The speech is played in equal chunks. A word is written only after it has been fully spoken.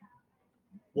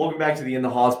Welcome back to the In the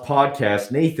Haws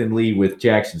podcast. Nathan Lee with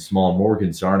Jackson Small, Morgan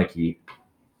Zarnicki.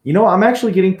 You know, I'm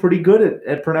actually getting pretty good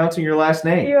at pronouncing your last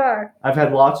name. You are. I've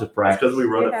had lots of practice. Because we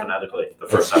wrote it phonetically the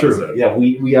first That's episode. true. Yeah,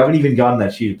 we haven't even gotten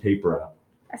that sheet of paper out.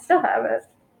 I still have it.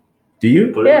 Do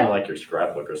you? Put it in like your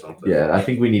scrapbook or something. Yeah, I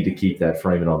think we need to keep that,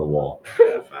 frame it on the wall.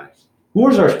 Yeah, thanks. Who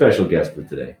is our special guest for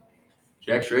today?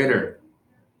 Jack Schroeder.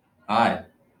 Hi. I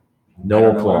No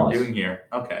don't know what I'm applause. doing here.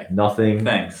 Okay. Nothing.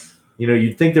 Thanks. You know,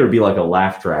 you'd think there would be like a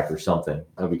laugh track or something.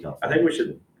 That'd be kind of I fun. think we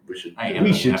should.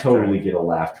 We should totally get a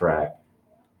laugh track.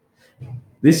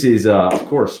 This is, of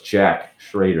course, Jack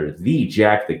Schroeder, the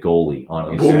Jack the goalie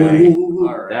on Instagram. Ooh,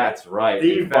 All right. That's right.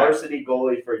 the In fact, varsity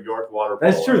goalie for York Water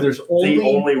Polo. that's true. There's The only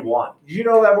only one. Did you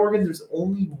know that, Morgan? There's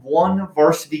only one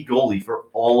varsity goalie for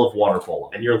all of water polo.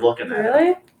 And you're looking at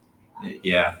it. Really?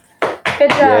 Yeah. Good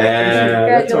job. Yeah,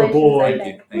 that's our Congratulations, boy. I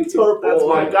think. Thank you. That's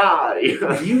my guy.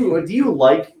 Do you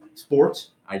like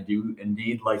sports? I do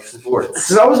indeed like sports.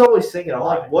 Because I was always thinking, I'm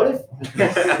like, what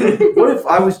if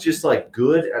I was just like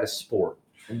good at a sport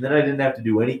and then I didn't have to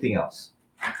do anything else?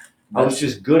 I was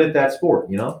just good at that sport,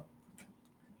 you know?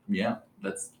 Yeah,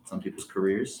 that's some people's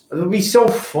careers. It would be so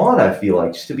fun, I feel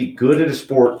like, just to be good at a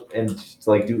sport and just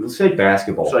like do, let's say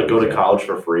basketball. So like go for to example. college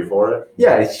for free for it.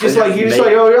 Yeah, it's just And like you're just just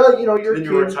like, oh yeah, you know, you're a Then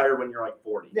kid. you retire when you're like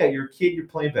 40. Yeah, you're a kid, you're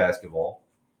playing basketball.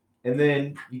 And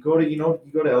then you go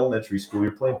to elementary school,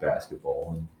 you're playing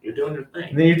basketball. And You're doing your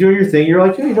thing. then you're doing your thing. You're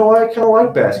like, hey, you know what? I kind of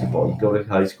like basketball. You go to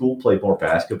high school, play more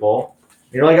basketball.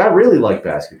 And you're like, I really like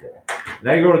basketball.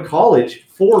 Now you go to college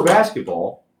for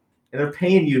basketball, and they're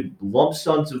paying you lump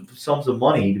sums of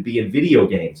money to be in video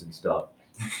games and stuff.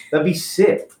 That'd be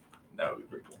sick. That would be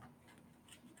pretty cool.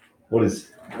 What is?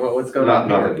 What's going on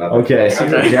here? Nothing. Okay, so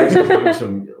Okay. Jackson's doing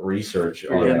some research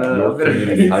on Yeah, no, York bit of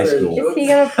Community High research. School. Is he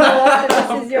going to pull up the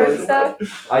This Is Your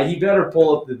stuff? He better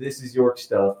pull up the This Is York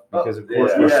stuff because, of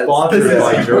course, yeah. we're Yeah, sponsored it's-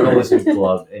 by Journalism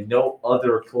Club and no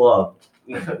other club.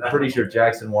 I'm pretty sure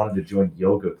Jackson wanted to join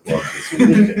Yoga Club this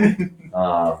week.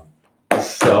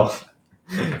 So,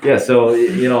 yeah, so,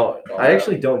 you know, I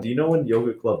actually don't. Do you know when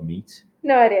Yoga Club meets?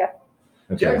 No idea.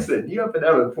 Okay. Jackson, you haven't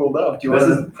ever pulled up. Do you This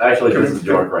want is this is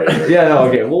York right here. Yeah, no,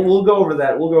 okay. We'll go over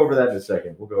that. We'll go over that in a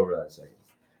second.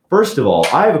 First of all,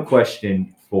 I have a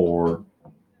question for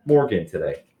Morgan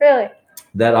today Really?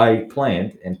 that I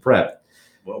planned and prepped.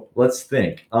 Whoa. Let's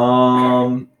think.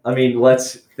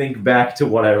 Let's think back to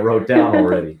what I wrote down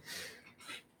already.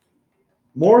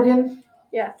 Morgan?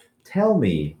 Yeah. Tell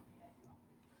me,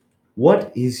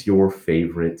 what is your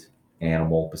favorite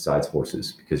animal besides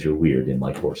horses? Because you're weird and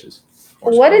like horses.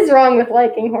 What is wrong with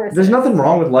liking horses? There's nothing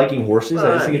wrong with liking horses.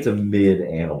 I just think it's a mid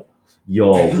animal.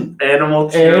 Yo. Animal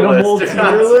tier Animal list.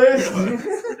 tier list? We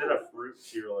did a fruit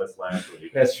tier list last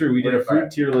week. That's true. We did a What fruit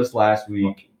about- tier list last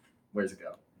week. Where's it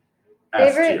go?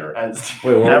 S Favorite- tier.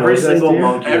 Wait, what Every was that single tier?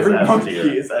 monkey Every is S monkey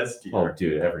tier. is S tier. Oh,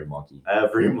 dude, every monkey.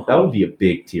 Every That monkey. would be a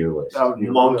big tier list. That would be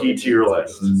a Monkey really tier good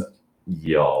list.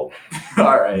 Yo.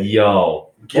 All right. Yo.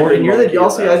 Give Morgan, a you're monkey the a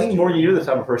also. I S think tier. Morgan, you're the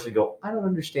type of person to go, I don't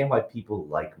understand why people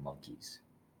like monkeys.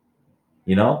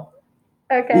 You know?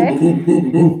 Okay.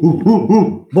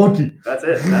 Monkey. That's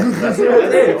it. That's That's it.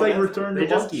 it. It's like Return They to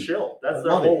just Monkey. chill. That's I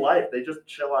their love whole life. They just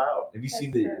chill out. Have you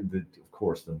seen That's the of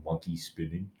course the monkey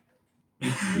spinning?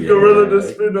 Gorilla to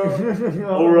spin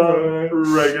All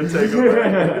Reagan take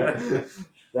away.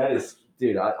 That is,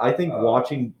 dude. I think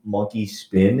watching monkeys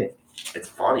spin, It's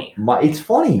funny. it's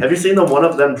funny. Have you seen the one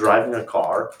of them driving a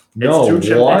car? No, It's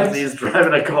two what? chimpanzees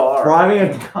driving a car. Driving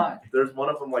a There's one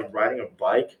of them like riding a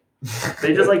bike.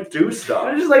 They just like do They're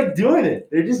stuff. just like doing it.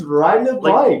 They're just riding a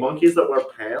Like bike. monkeys that wear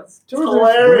pants. It's Dude, they're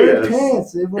wearing hilarious.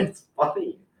 pants. Everyone's- It's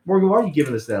funny. Morgan, why are you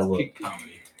giving us that look? Good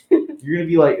comedy. You're gonna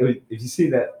be like, if you see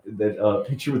that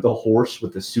picture with the horse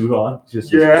with the suit on,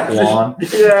 just Yeah. blonde.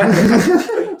 Yeah.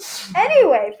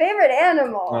 Anyway, favorite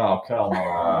animal. Oh come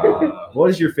on! What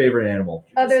is your favorite animal?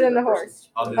 Other than the horse.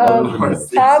 Other Um, than the horse.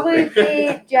 Probably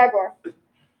the jaguar.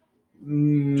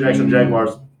 Jackson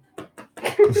Jaguars.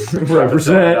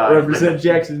 represent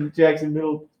Jackson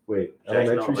Middle. Wait,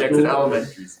 elementary Jackson school.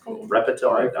 Elementary School. Rep it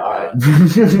till I die.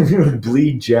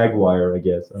 Bleed Jaguar, I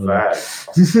guess. I don't know. Facts.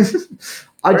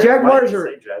 Jaguars Why are do you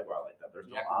say Jaguar like that? There's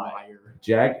no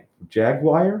I.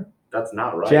 Jaguar. That's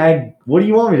not right. What do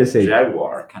you want me to say?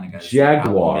 Jaguar. Kind of got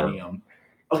Jaguar. Aluminium.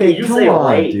 Okay, Hey, you come say on,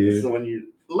 legs dude. when you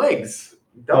Legs.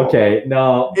 don't. Okay,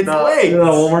 no. It's No, legs.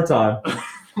 No, one more time.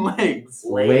 Legs.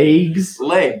 Legs.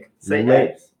 Leg. Say Leg.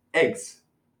 eggs. Eggs.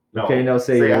 No. Okay, no,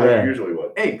 say how you leg. usually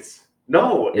would. Eggs.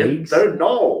 No, Eggs? they're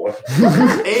no.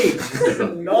 Eggs.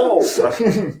 No.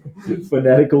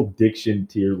 Phonetical diction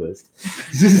tier list.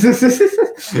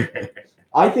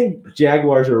 I think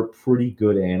jaguars are a pretty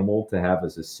good animal to have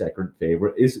as a second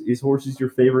favorite. Is horses your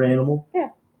favorite animal?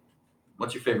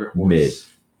 What's your favorite horse? Mid.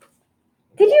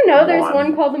 Did you know there's One.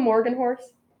 one called the Morgan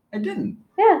horse? I didn't.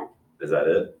 Yeah. Is that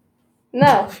it?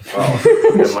 No.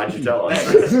 Oh, then why'd you tell us?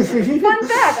 Fun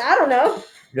fact. I don't know.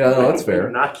 Yeah, no, that's fair.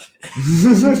 Not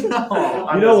No.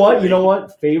 You know what? You know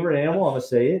what? Favorite animal? I'm gonna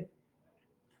say it.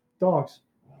 Dogs.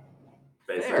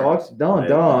 Basically. Dogs. No, Yeah.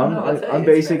 No, I'm it's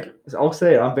basic. fair. I'll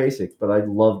say it. I'm basic, but I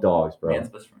love dogs, bro. Man's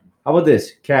best friend. How about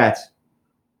this? Cats.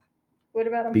 What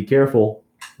about him? Be careful.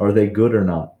 Are they good or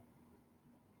not?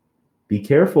 Be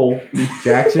careful,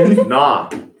 Jackson. Nah.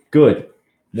 Good.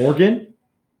 Morgan.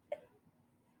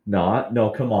 Not. No,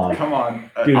 come on. Come on.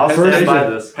 Dude, I'll first stand by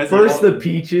the- this. First the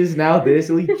peaches, now this.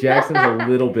 At least Jackson's a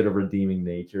little bit of redeeming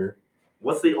nature.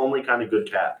 What's the only kind of good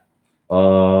cat?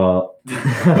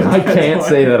 I can't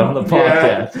say that on the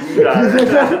podcast.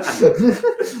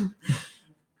 Yeah.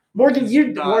 Morgan, you're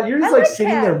just I like like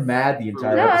sitting there cats. mad the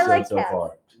entire No, I episode like so cats.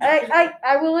 far.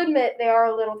 I will admit they are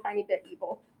a little tiny bit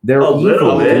evil. They're A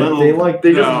little evil. bit. They like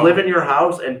They just No. live in your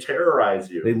house and terrorize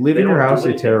you. they live in don't your do house. They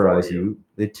anything terrorize for you.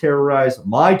 They terrorize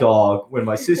my dog when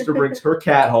my sister brings her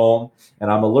cat home, and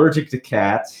I'm allergic to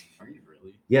cats. Are you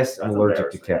really? Yes, I'm That's allergic to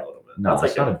embarrassing a cats. little bit. No, That's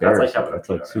it's not like embarrassing. having a That's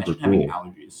like peanut super Imagine having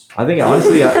cool. allergies. I think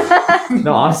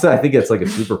honestly, I think it's like a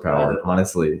superpower.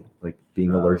 Honestly, like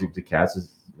being allergic to cats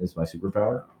is my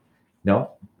superpower.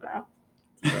 No. No.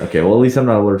 Okay, well at least I'm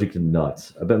not allergic to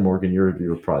nuts. I bet Morgan, you're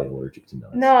probably allergic to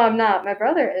nuts. No, I'm not. My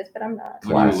brother is, but I'm not.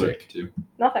 What are you Classic. allergic to?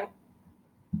 Nothing.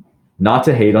 Not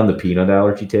to hate on the peanut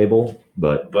allergy table,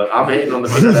 but But I'm hating on the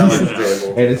peanut allergy table.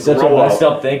 and it's such Grow a messed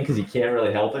up. up thing because you can't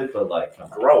really help it. But like,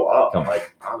 come on, Grow up. Come on.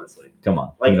 Like, honestly. come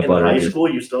on. Like, Peanut in butter high is-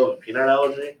 school, you still have a peanut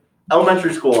allergy?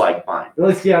 Elementary school, like, fine.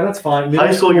 Yeah, that's fine.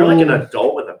 High school, you're like an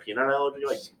adult with a peanut allergy?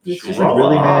 Like, It's just grow like,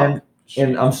 really, up. man.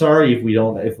 And I'm sorry if we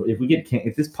don't, if we get,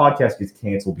 if this podcast gets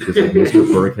canceled because like Mr.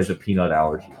 Burke has a peanut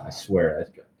allergy. I swear,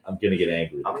 I'm gonna get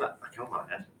angry. I'm not, I don't want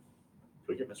to ask. Can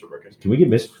we get Mr. Burkett? Can we get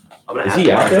Mr. I'm gonna Is ask he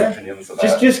him out his there? opinions of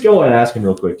that. Just go and ask him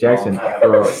real quick, Jackson.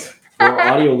 Oh, For our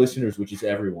audio listeners, which is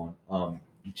everyone,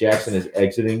 Jackson is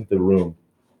exiting the room.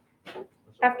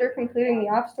 After completing the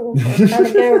obstacle, course, trying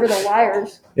to get over the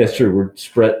wires. That's true. We're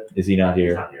spread. Is he not He's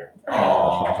here? not here.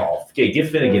 Oh, okay. Give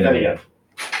Finnegan in again.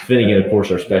 Finnegan, of course,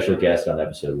 our special guest on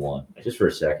episode 1. Just for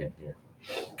a second here.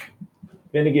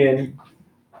 Finnegan.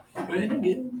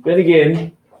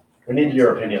 Finnegan. We need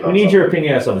your opinion We on need something. your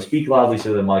opinion on something. Speak loudly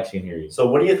so the mics can hear you. So,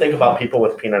 what do you think about people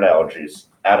with peanut allergies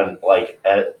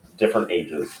at different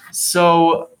ages?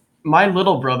 So my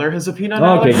little brother has a peanut Okay,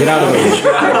 allergy. get out of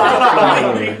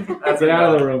the room. That's Get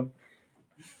out of the room.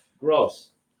 Gross.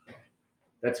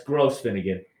 That's gross,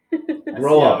 Finnegan.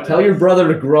 Grow up. Tell your brother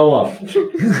to grow up.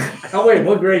 Oh, wait.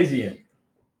 What grade is he in?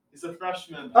 He's a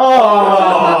freshman.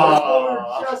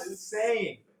 Oh, that's what we're just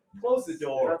saying. Close the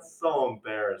door. That's so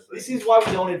embarrassing. This is why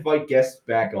we don't invite guests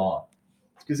back on.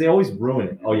 It's because they always ruin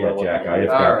it. Oh, yeah, Jack.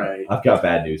 All right. I've got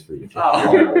bad news for you. Jack.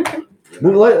 Oh.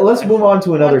 Let's move on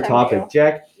to another One time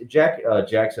topic.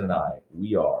 Jackson and I,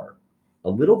 we are a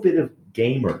little bit of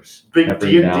gamers. Big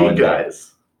every now D&D and then.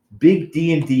 guys. Big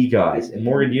D&D guys. And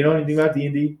Morgan, do you know anything about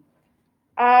D&D?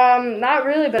 Not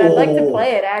really, but I'd like to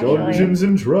play it actually.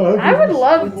 and Dragons. I would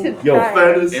love to Yo, try. it.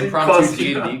 Fantasy Impromptu Costco.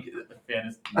 D&D.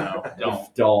 Fantasy. No,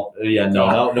 don't. Don't. Yeah,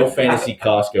 no fantasy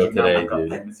Costco Do not today, look up dude.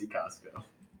 Fantasy Costco.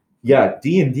 Yeah,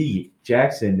 D&D.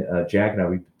 Jackson, Jack and I,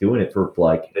 we've been doing it for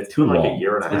like It's too been like long. a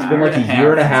year and a It's half. been like a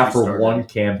year and a half since we for started. one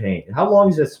campaign. How long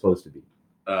is that supposed to be?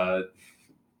 A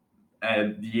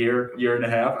year and a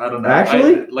half. I don't know.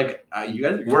 Actually? You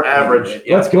guys. We're average.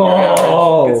 Let's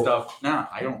go. Good stuff. Nah,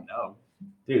 I don't know.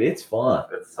 Dude, it's fun.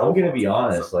 It's so I'm gonna fun. be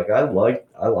honest. Like I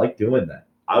like doing that.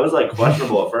 I was like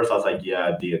questionable at first. I was like,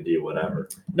 yeah, D&D, whatever.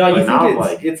 No, you But now think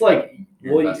I'm it's like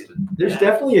You're well, invested. there's Yeah.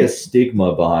 definitely a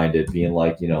stigma behind it being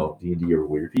like, D&D are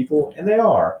weird people, and they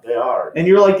are. They are. And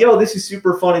you're like, yo, this is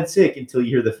super fun and sick until you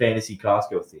hear the fantasy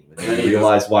Costco theme, and then you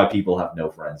realize why people have no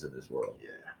friends in this world.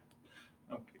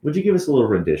 Yeah. Would you give us a little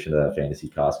rendition of that fantasy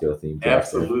Costco theme?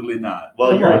 Jackson? Absolutely not.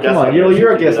 Well, Come you're on, a guest. come on. on You're this. a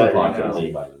You guest on can the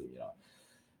do that, podcast. you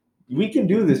know. We can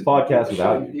do this podcast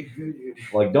without you.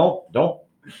 Like, don't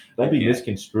be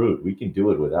misconstrued. We can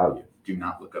do it without you. Do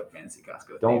not look up Fantasy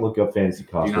Costco. Don't look up fantasy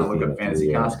Costco. Do not look theme up Fantasy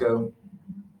yeah. Costco.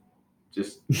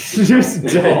 Just Just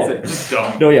don't. Just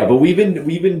don't. No, yeah, but we've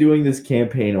been doing this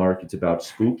campaign arc. It's about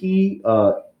spooky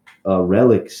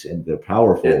relics and the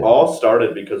powerful. It all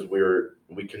started because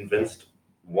we convinced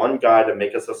one guy to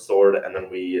make us a sword, and then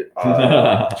we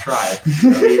Try.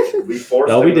 we forced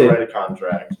No, him we to did. write a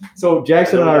contract. So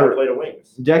Jackson and and then I we played a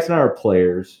wings. are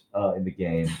players in the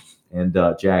game, and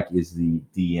Jack is the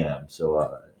DM.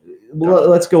 So Well,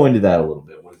 let's go into that a little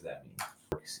bit. What does that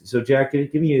mean? So, Jack,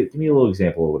 give me a little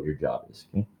example of what your job is.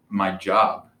 Okay? My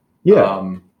job.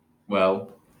 Yeah. Well,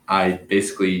 I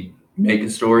basically make a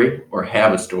story or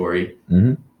have a story,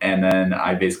 Mhm. and then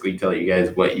I basically tell you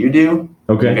guys what you do.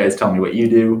 Okay. You guys tell me what you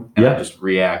do, and Yeah. I just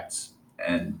react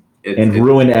and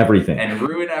ruin everything. and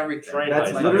ruin everything. Train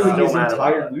That's heist. literally Don't his matter about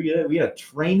entire. it. We had a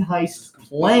train heist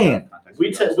plan.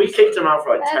 We kicked him out for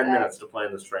like 10 minutes to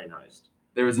plan this train heist.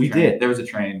 There was a We train. did. There was a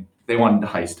train. They wanted to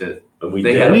heist it. But we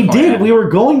They did. had a We plan. did. We were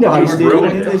going to We heist were it.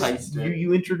 going and to this- heist it.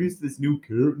 You introduced this new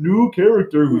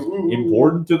character who's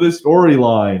important to the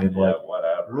storyline and Yeah, like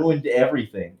whatever. ruined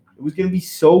everything. It was gonna be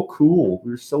so cool.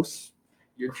 We were so.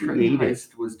 Your train creative.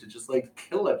 heist was to just like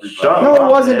kill everybody. Shut No, up,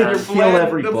 it wasn't man. to The kill plan-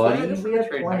 everybody. The plan for We the had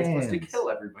train heist was to plans. kill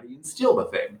everybody and steal the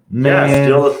thing. Man, Yeah,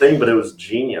 steal the thing, but it was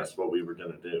genius what we were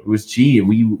gonna do. it was genius.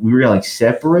 We were gonna like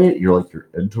separate. You're like you're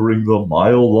entering the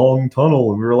mile-long tunnel,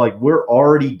 and we were like we're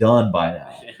already done by now.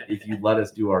 If you let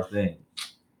us do our thing.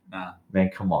 Nah. Man,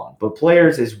 come on. But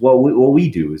players is what we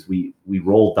do is we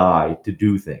roll die to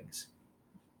do things.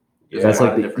 There's That's a lot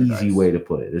like of the different easy dice. way to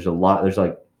put it. There's a lot. There's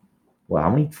like, well, how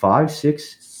many? 5,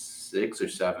 6? 6 or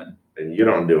 7. And you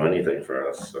don't do anything for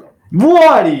us. So.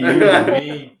 What do you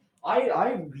mean?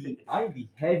 I'm the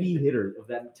heavy hitter of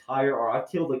that entire arc. I've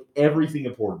killed like everything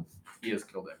important. He has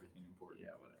killed everything important.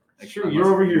 Yeah, whatever. Sure, you're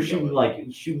over here shooting like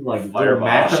little Fireball.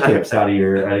 match tips out of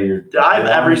your. I have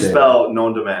every wand there. spell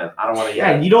known to man. I don't want to Yeah,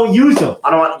 get. and you don't use them. I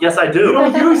don't want. Yes, I do. You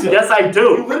don't use them. Yes, I You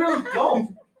do. literally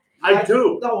don't. I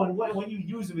do. No, and when you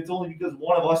use them, it's only because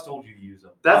one of us told you to use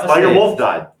them. That's I'm why your saying- wolf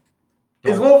died.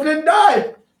 His wolf didn't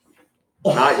die.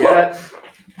 Not yet.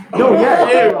 No,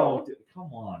 yeah. Ew. No, dude,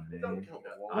 come on, man.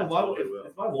 I totally will.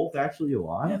 Is my wolf actually Yeah,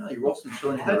 alive? no, your wolf's been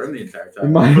chilling in the room the entire It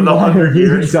time. might- For the 100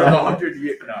 years. For the No, 100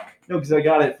 years. No. because I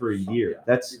got it for a year.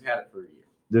 That's You've had it for a year.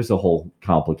 there's a whole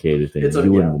complicated thing. It's You yeah,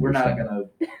 wouldn't we're not understand.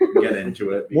 gonna get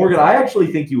into it. Morgan, I actually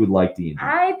think you would like D&D.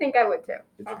 I think I would too.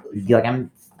 You'd be like,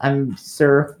 I'm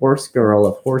Sir Horse Girl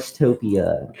of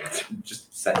Horsetopia.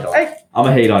 just set it I- off. I'm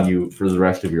gonna hate on you for the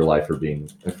rest of your life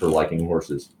for liking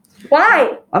horses.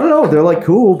 Why? I don't know. They're like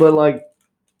cool, but like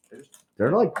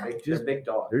they're like They're just big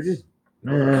dogs. they're just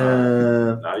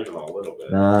Not even a little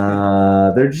bit.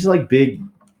 they're just like big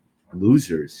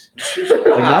losers.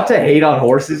 Like not to hate on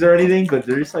horses or anything, but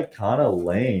they're just like kind of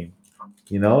lame.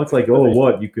 You know, it's like, oh,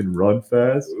 what? You can run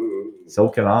fast? Ooh. So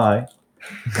can I.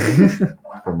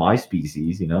 For my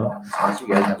species, you know. Unless you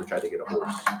guys never tried to get a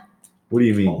horse. What do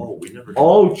you mean? Oh, we never.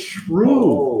 Oh,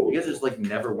 true. You guys just like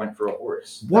never went for a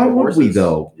horse. Why Never would we horses.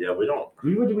 though? Yeah, we don't.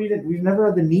 We've never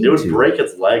had the need It would to. break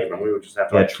its leg, and then we would just have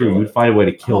to. Yeah, like, true. kill We'd it. find a way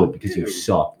to kill Oh, it because you dude.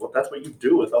 suck. Well, that's what you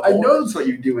do with a I horse. know that's what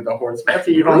you do with a horse.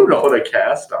 After you don't put a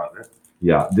cast on it.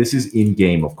 Yeah, this is in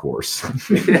game, of course.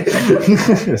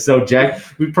 So Jack,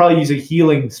 we'd probably use a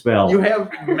healing spell. You have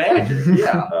magic.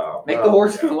 Yeah. Oh, Make well, the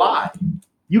horse yeah. fly.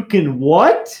 You can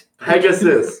what?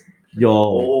 Pegasus. Yo,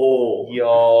 Oh.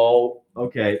 yo.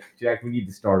 Okay, Jack, we need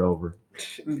to start over.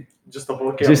 Just the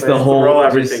whole Just the Throw whole,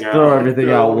 everything just out. throw everything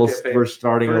Throw out. campaign. We're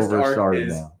starting First over, arc starting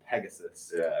is now.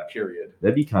 Pegasus. Yeah. Period.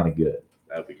 That'd be kind of good.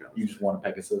 That'd be kind You just want a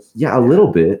Pegasus. Yeah, a little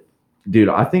bit, dude.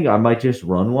 I think I might just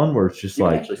run one where it's just You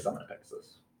can like, actually summon a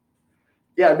Pegasus.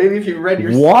 Yeah, maybe if you read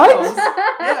your What? spells.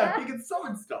 Yeah, he can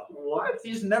summon stuff. What?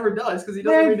 He just never does because he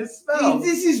doesn't Man, read his spells.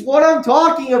 this is what I'm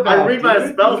talking about. I read my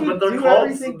dude. spells, You but they're can do called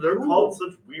everything they're cool. called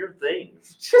such weird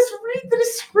things. Just read the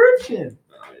description.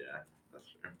 Oh yeah, that's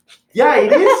true. Yeah,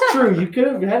 it is true. You could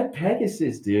have had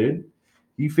Pegasus, dude.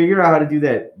 You figure out how to do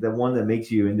that one that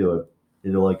makes you into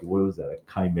like, what was that, a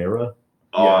chimera?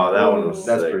 Oh, that one was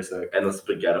That's sick. pretty sick. And the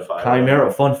spaghetti fire.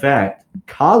 Chimera, fun fact,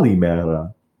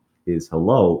 kalimera is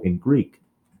hello in Greek.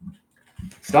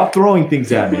 Stop throwing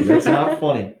things at me. That's not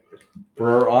funny. For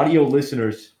our audio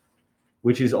listeners,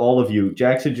 which is all of you,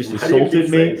 Jackson just Why do you assaulted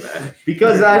keep me saying that?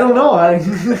 because I don't know. You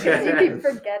keep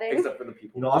forgetting. Except for the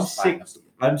people. You know, who I'm just find sick. us.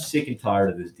 I'm sick and tired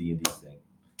of this D&D thing.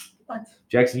 What?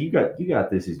 Jackson, you got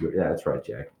this as your, yeah, that's right,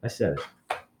 Jack. I said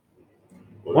it.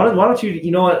 Why don't you,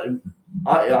 you know what?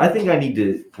 I think I need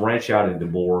to branch out into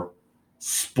more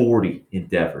sporty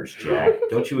endeavors, Jack.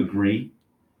 Don't you agree?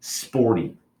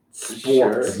 Sporty.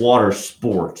 Sports. Water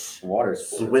sports. Water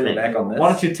sports. Swimming. We're back on this.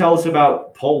 Why don't you tell us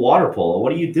about water polo?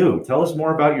 What do you do? Tell us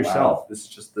more about yourself. Wow, this is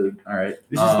just the. All right.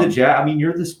 This is the Jack. I mean,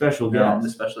 you're the special No, I'm the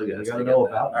guest. special guest. You gotta I get know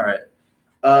that. about it.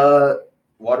 All right.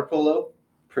 Water polo.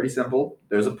 Pretty simple.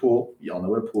 There's a pool. Y'all know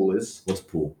what a pool is. What's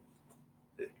pool?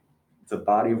 It's a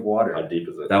body of How water. deep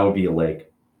is it? That would be a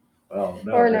lake. Well,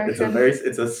 no, Or an it's a ocean.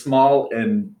 it's a small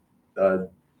and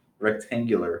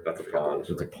rectangular. That's a pond.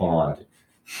 It's a pond.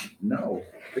 No.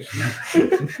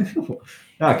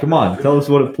 Nah, come on. Tell us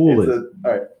what a pool It's is.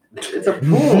 all right. It's a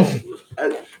pool.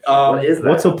 What is that?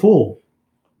 What's a pool?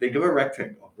 Think of a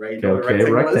rectangle, right? You know what a Okay,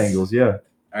 rectangle is? rectangles. Yeah.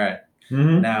 All right.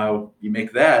 Mm-hmm. Now you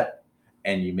make that,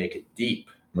 and you make it deep.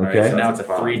 All right, Okay. so now it's a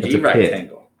That's a 3D That's a pit.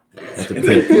 rectangle. That's It's a a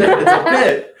pit. pit. It's a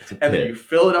pit. It's a And then pit. you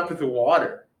fill it up with the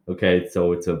water. Okay,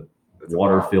 so it's a It's a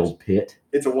water-filled pit.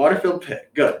 It's a water-filled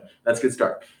pit. Good. That's a good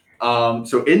start.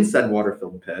 So in said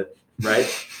water-filled pit, right,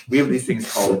 we have these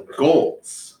things called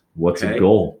goals. What's Okay. a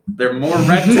goal? They're more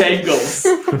rectangles.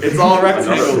 It's all Another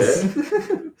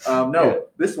rectangles. No,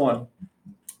 this one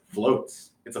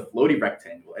floats. It's a floaty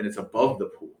rectangle, and it's above the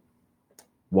pool,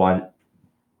 Why?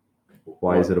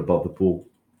 Why is it above the pool?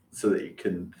 so that you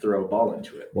can throw a ball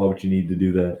into it. Why would you need to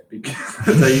do that? Because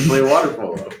that's how you play water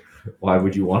polo. Why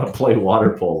would you want to play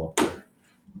water polo?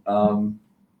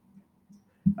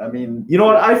 I mean, You know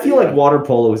what? I feel like water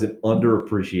polo is an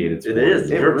underappreciated sport. It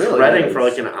is. It You're really treading is. for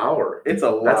like an hour. it's a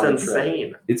lot. That's of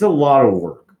insane. It's a lot of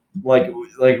work. Like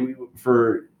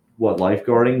for what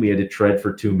lifeguarding, we had to tread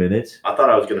for 2 minutes. I thought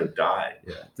I was gonna die.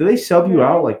 Yeah. Do they sub you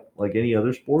out like any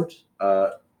other sports?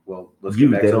 Well, let's You,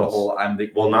 get back to the Dennis. whole. I'm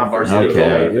the Well, not varsity varsity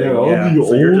Okay, polo. yeah, Yeah. the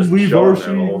So you're just only chilling there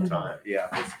varsity. the whole time.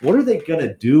 Yeah. What are they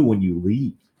gonna do when you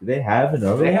leave? Do they have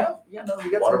another? They one? have. Yeah, no, we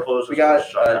got. Water some- polo's we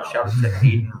just got. gonna shut Shout out to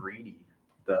Hayden Reedy,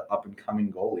 the up and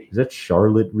coming goalie. Is that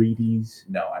Charlotte Reedy's?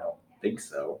 No, I don't think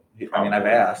so. I mean, I've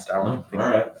asked. I don't Oh, think.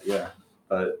 alright. Yeah,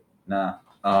 but nah.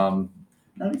 No,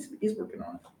 he's working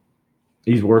on it.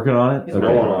 He's working on it. He's Okay.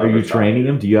 working on Are you it. training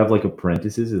him? Do you have like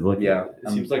apprentices? Is it like Yeah, It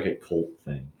seems like a cult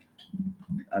thing.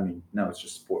 I mean, no, it's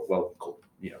just sport. Well,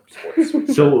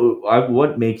 sports. So,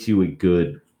 what makes you a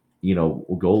good,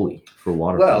 goalie for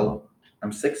water polo? Well,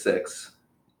 I'm 6'6".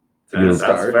 You're- That's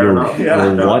You're, fair enough. you're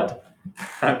Yeah. what?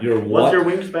 You're What's what? your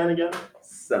wingspan again?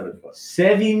 7 foot.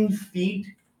 7 feet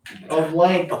of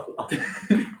length.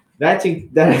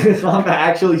 I'm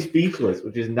actually speechless,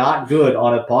 which is not good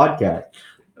on a podcast.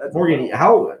 That's Morgan,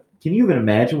 how can you even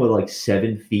imagine what like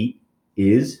 7 feet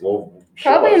is? Well,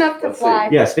 Probably show us. enough to Let's see. fly.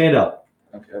 Yeah, stand up,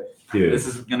 okay. dude. This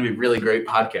is gonna be really great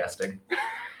podcasting.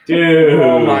 Dude.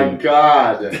 Oh my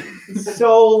god.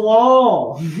 So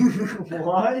long.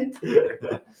 What?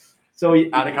 So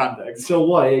Out of context. so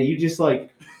what? You just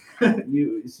like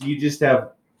you just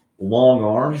have long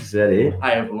arms. Is that it?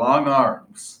 I have long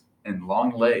arms and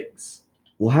long legs.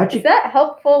 Well, how'd Is you? that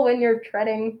helpful when you're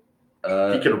treading?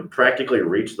 He can practically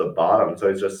reach the bottom, so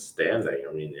he's just standing.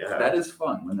 I mean, yeah. That is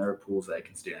fun when there are pools that I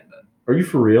can stand in. Are you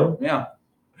for real? Yeah.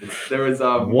 There was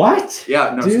What?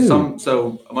 yeah, no, Dude.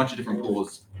 so a bunch of different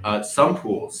pools. Some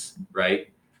pools, right?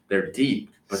 They're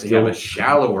deep, but they Still- have a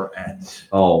shallower end.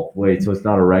 Oh wait, so it's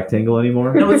not a rectangle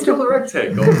anymore? No, it's still a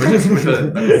rectangle, but just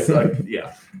with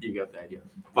yeah, you got the idea.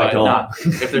 But don't. not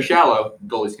if they're shallow,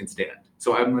 goalies can stand.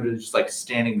 So I'm gonna just like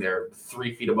standing there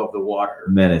 3 feet above the water.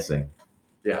 Menacing.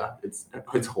 Yeah, it's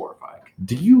horrifying.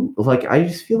 Do you like? I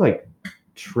just feel like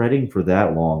treading for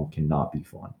that long cannot be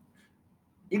fun.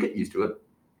 You get used to it.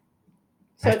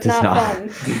 So That it's does not fun.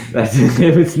 That's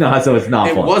if it's not, so it's not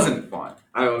It fun. wasn't fun.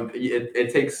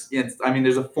 It takes. I mean,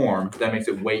 there's a form that makes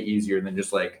it way easier than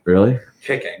just like Really?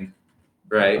 kicking,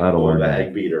 right? I don't Or learn the that.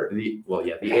 egg beater. The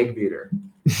egg beater.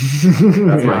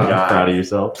 That's my guy. Proud of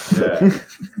yourself.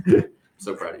 Yeah.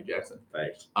 So proud of you, Jackson.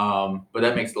 Thanks. But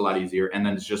that makes it a lot easier. And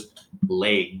then it's just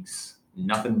legs.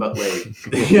 Nothing but legs.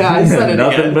 Yeah, I said it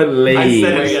Nothing again. but legs. I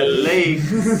said it again.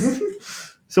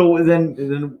 Legs. So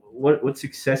then what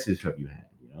successes have you had?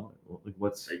 Like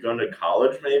what's? Are you going to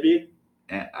college, maybe?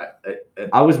 And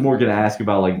I was more gonna ask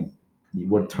about like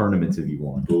what tournaments have you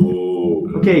won?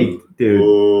 Ooh. Okay, dude.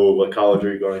 Ooh, what college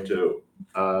are you going to?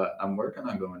 I'm working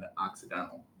on going to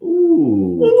Occidental,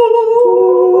 Ooh.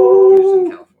 which is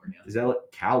in California. Is that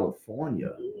like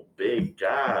California? Ooh, big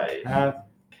guy.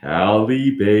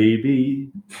 Cali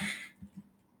baby,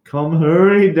 come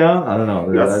hurry down. I don't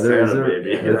know. That's Santa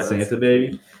Baby. That's Santa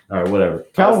baby. All right, whatever.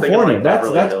 I was thinking, California. like, That's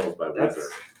Beverly Hills by that's. Weezer.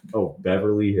 Oh,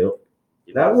 Beverly Hills.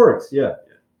 You That know? works. Yeah.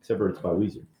 Except for it's by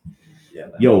Weezer. Yeah.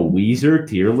 that- Yo, Weezer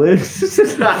tier list.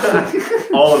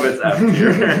 All of it's F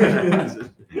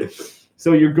tier.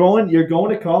 So you're going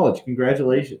to college.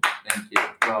 Congratulations. Thank you.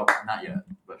 Well, not yet,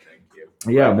 but thank you.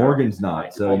 Yeah, Morgan's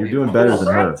not. So you're doing better than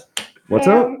her. What's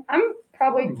up? I'm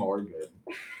probably More good.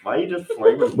 Why are you just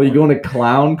flaming? What, you going to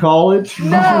clown college?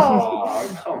 no,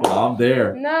 Oh, come Well, on. I'm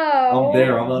there. no. I'm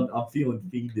there. I'm feeling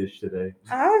fiendish today.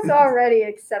 I was already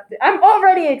accepted. I'm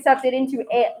already accepted into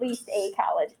at least a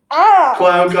college. Ah.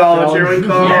 Clown college, here we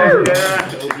come. Yeah. Yeah.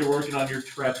 Hope you're working on your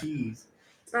trapeze.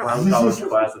 Clown college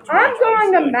class of I'm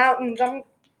going to 2026. mountains. I'm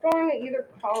going to either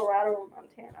Colorado or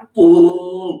Montana.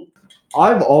 Ooh.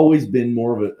 I've always been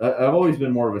more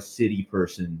of a city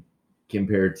person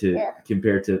compared to.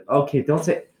 Okay, don't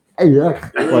say.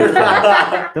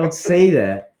 Don't say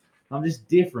that. I'm just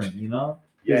different, you know.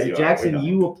 Yeah, you are, Jackson, we know.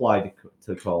 you applied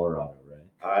to Colorado, right?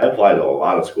 I applied to a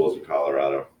lot of schools in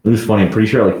Colorado. It was funny. I'm pretty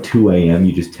sure at like 2 a.m.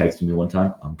 you just texted me one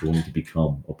time. I'm going to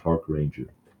become a park ranger,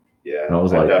 Yeah, and I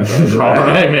was like, definitely- all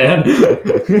right, man.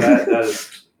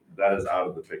 that is out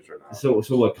of the picture now. So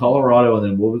what? Colorado, and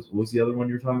then what was the other one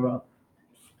you were talking about?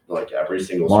 Like every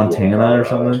single school in Montana or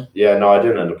Colorado. something? Yeah, no, I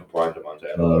didn't end up applying to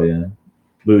Montana. Oh yeah,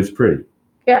 but it was pretty.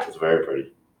 It's very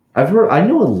pretty. I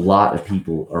know a lot of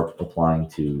people are applying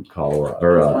to Colorado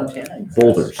or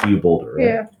Boulder, CU Boulder, right?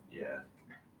 Yeah.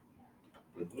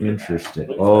 Yeah. Interesting.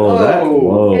 Look at Oh, that.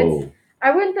 whoa.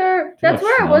 I went there. That's much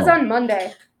where I was snow. on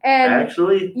Monday, and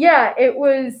Actually, yeah, it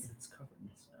was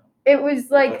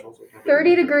like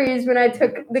 30 degrees when I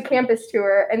took the campus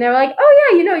tour, and they're like,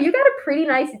 "Oh yeah, you got a pretty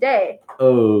nice day."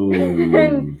 Oh.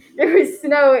 And there was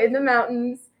snow in the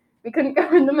mountains. We couldn't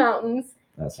go in the mountains,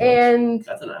 That's nice. and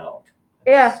That's an L.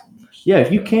 yeah. Yeah,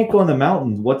 if you can't go in the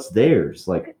mountains, what's theirs?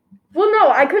 Like, Well, no,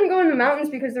 I couldn't go in the mountains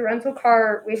because the rental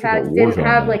car we It's like a had war didn't zone,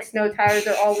 have man. like snow tires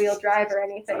or all-wheel drive or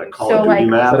anything. Is that a Call So of Duty like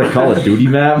map? is that a Call of Duty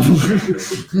map?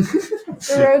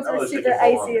 the roads were super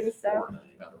icy and stuff.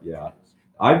 Yeah.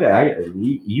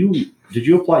 Did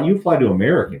you apply? You applied to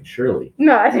American, surely.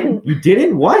 No, I didn't. You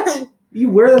didn't? What? You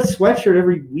wear that sweatshirt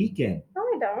every weekend, No,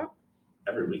 I don't.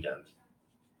 Every weekend.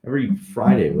 every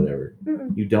Friday, whatever.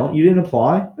 Mm-mm. You don't? You didn't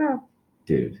apply? No.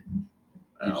 Dude,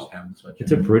 Oh.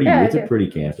 it's a pretty, Yeah, I it's a did. pretty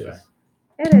campus.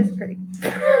 It is pretty.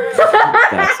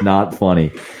 That's not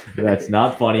funny. That's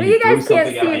not funny. Well, He you guys threw can't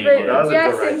something at see, me. That but was a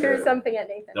Jackson direct threw hit. something at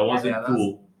Nathan. That wasn't Yeah.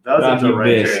 cool. That was No, a he direct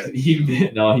missed. hit. He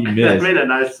missed. No, he That missed. made a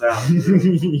nice sound.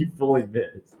 He fully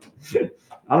missed.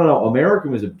 I don't know.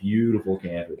 American was a beautiful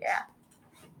campus. Yeah.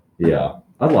 Yeah,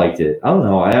 I liked it. I don't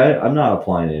know. I'm not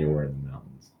applying anywhere in the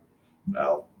mountains.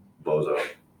 Well, bozo.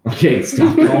 Okay,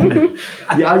 stop calling it.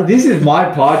 Yeah, this is my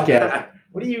podcast.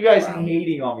 What are you guys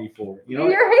hating on me for? You know.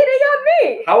 You're hating on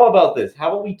me. How about this? How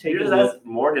about we take You a just look? asked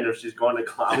Morgan if she's going to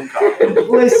clown college.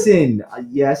 Listen,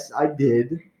 yes, I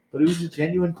did, but it was a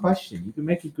genuine question. You can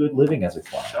make a good living as a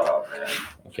clown. Shut up, man.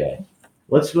 Okay,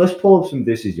 let's pull up some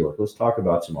This Is York. Let's talk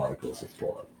about some articles. Let's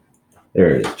pull up.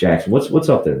 There it is, Jackson. What's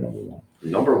up there, number one?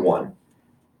 Number one.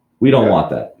 We don't Yeah. want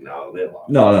that. No, they lost.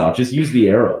 No. Just use the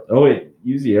arrow. Oh wait,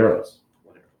 use the arrows.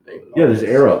 Yeah, there's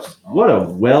arrows. What a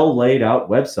well laid out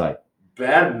website.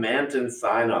 Badminton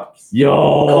signups. Yo,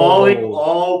 Calling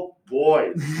all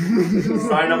boys.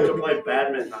 Sign up to play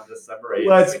badminton on December 8th.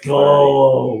 Let's 6:30.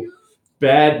 go.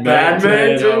 Badminton.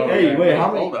 Badminton? Hey, wait,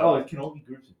 how many? Hold up. Oh, it can only be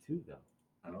groups of two though.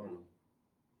 I don't know.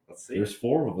 Let's see. There's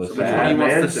 4 of us. So Which one he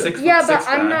wants the 6'6" Yeah, but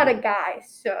I'm guy? not a guy,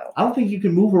 so. I don't think you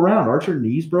can move around. Aren't your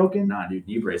knees broken? Nah, dude,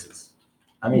 knee braces.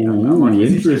 I mean, mean, I'm on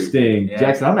easy street. interesting. Yeah.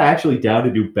 Jackson, I'm actually down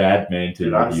to do badminton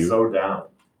Dude, I'm with you. so down.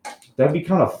 That'd be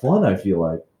kind of fun, I feel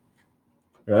like.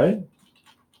 Right?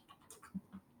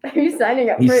 Are you signing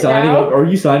up He's for it signing now? up. Are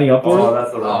you signing up for Oh, it?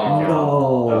 that's the wrong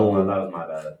Oh, account. no. That was my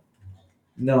bad.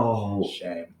 No.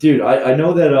 Shame. Dude, I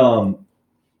know that I'm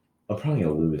probably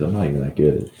gonna lose. I'm not even that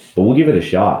good. But we'll give it a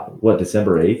shot. What,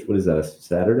 December 8th? What is that, a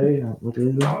Saturday? What day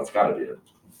is No, it's gotta be it. it?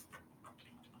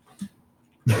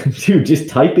 Dude, just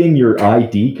type in your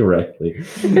ID correctly.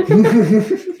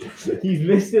 You've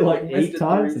missed it like Missed 8 it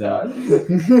times 3 now.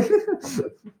 times.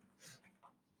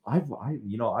 I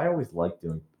always like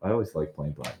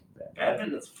playing badminton.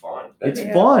 Badminton's fun. It's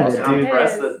Yeah. fun, Also, I'm dude.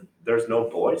 impressed It is. that there's no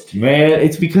boys team. Man,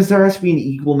 it's because there has to be an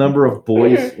equal number of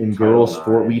boys in girls Title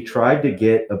sport. IX. We tried to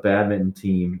get a badminton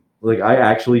team. Like, I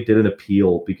actually did an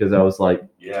appeal because I was like,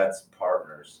 Yeah, it's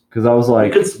partners.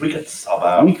 like, we could sub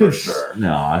out we could. for sure.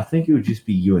 No, I think it would just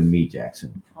be you and me,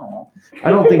 Jackson. Oh.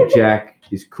 I don't think Jack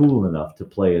is cool enough to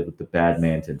play with the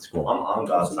badminton squad. I'm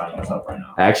God's signing us up right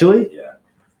now. Actually, Yeah.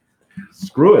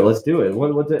 screw it. Let's do it.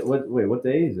 What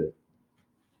day is it?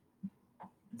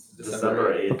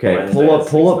 December 8th. Okay, Wednesday pull at up.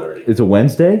 6:30. It's a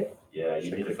Wednesday. Yeah,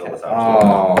 you need to fill this out.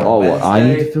 Oh. Oh, what? I need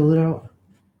to Wednesday? fill it out.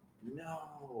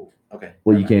 No. Okay.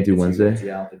 Well, you can't do Wednesday?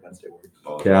 Yeah, I don't think Wednesday works.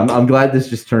 Okay, I'm glad this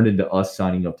just turned into us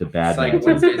signing up to It's like badminton.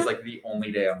 Wednesday is like the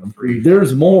only day I'm free.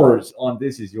 There's more on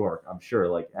This Is York, I'm sure,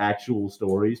 like actual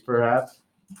stories, perhaps.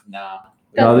 Nah.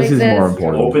 No, this is Doesn't more exist.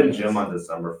 important. Open gym on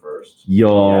December 1st.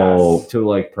 Yo, Yes. to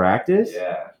like practice.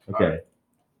 Yeah. Okay,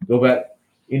 go back.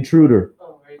 Intruder.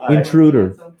 Alright.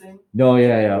 Intruder. No,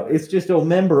 yeah. It's just a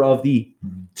member of the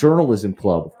Journalism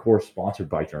Club, of course, sponsored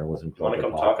by Journalism You Club. want to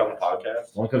come talk on the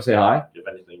podcast? Want to come say hi? Do you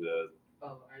have anything to?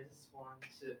 Oh, I just want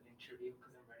to interview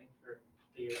because I'm running for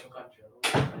the year of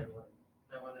control.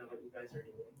 I want to know what you guys are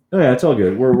doing. Oh, yeah, it's all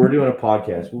good. We're doing a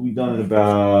podcast. We'll be done in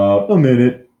about a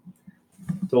minute,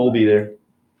 so we'll be there.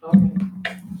 Okay.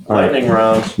 Lightning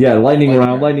round. Yeah, lightning Lightning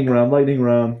round, lightning round, lightning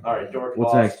round. All right, Dork.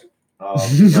 What's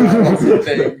lost.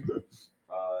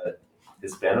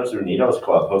 Hispanos Unidos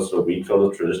Club hosted a week filled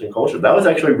with tradition and culture. That was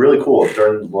actually really cool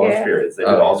during lunch Yeah. periods. They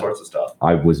did all sorts of stuff.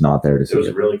 I was not there to see It was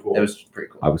it. really cool. It was pretty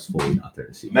cool. I was fully not there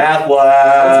to see it. Math We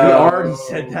lab. already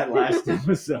said that last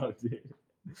episode, dude.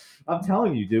 I'm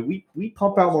telling you, dude, we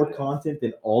pump out more content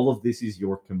than all of This Is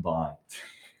Your combined.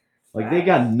 Like, they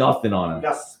got nothing on We them.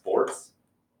 got sports.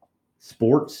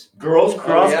 Sports. Girls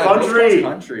cross yeah, country.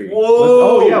 cross country. Whoa.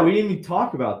 Oh, yeah, we didn't even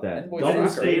talk about that. Boys Double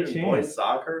soccer. state Boys champs.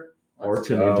 soccer. Arts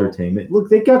and Let's go. entertainment. Look,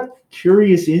 they got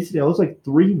Curious Incident. That was like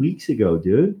 3 weeks ago,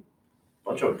 dude.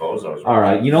 Bunch of bozos. All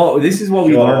right, you know, this is what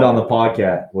we Sure. learned on the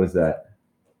podcast. Was that?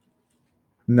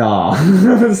 Nah.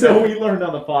 So we learned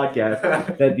on the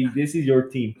podcast that the This Is Your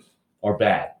team are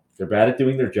bad. They're bad at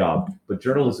doing their job, but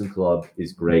Journalism Club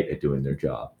is great at doing their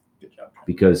job Good job.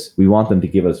 because we want them to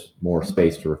give us more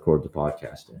space to record the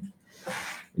podcast in.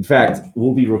 In fact,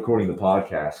 we'll be recording the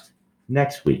podcast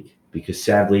next week because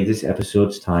sadly this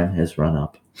episode's time has run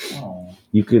up. Oh.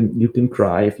 You can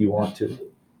cry if you want to.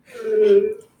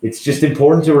 It's just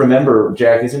important to remember,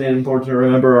 Jack. Isn't it important to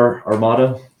remember our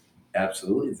motto?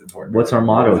 Absolutely, it's important. What's our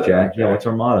motto, Jack? Yeah, what's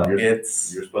our motto?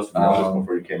 It's You're supposed to know this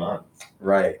before you came on.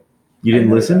 right. You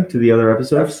didn't listen to the other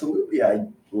episodes? Absolutely, I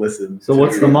listened. So to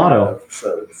what's the motto?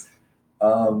 Episodes.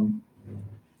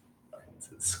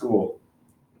 It's school.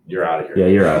 You're out of here. Yeah,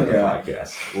 you're out of the Yeah.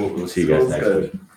 podcast. We'll see you guys School's next good. week.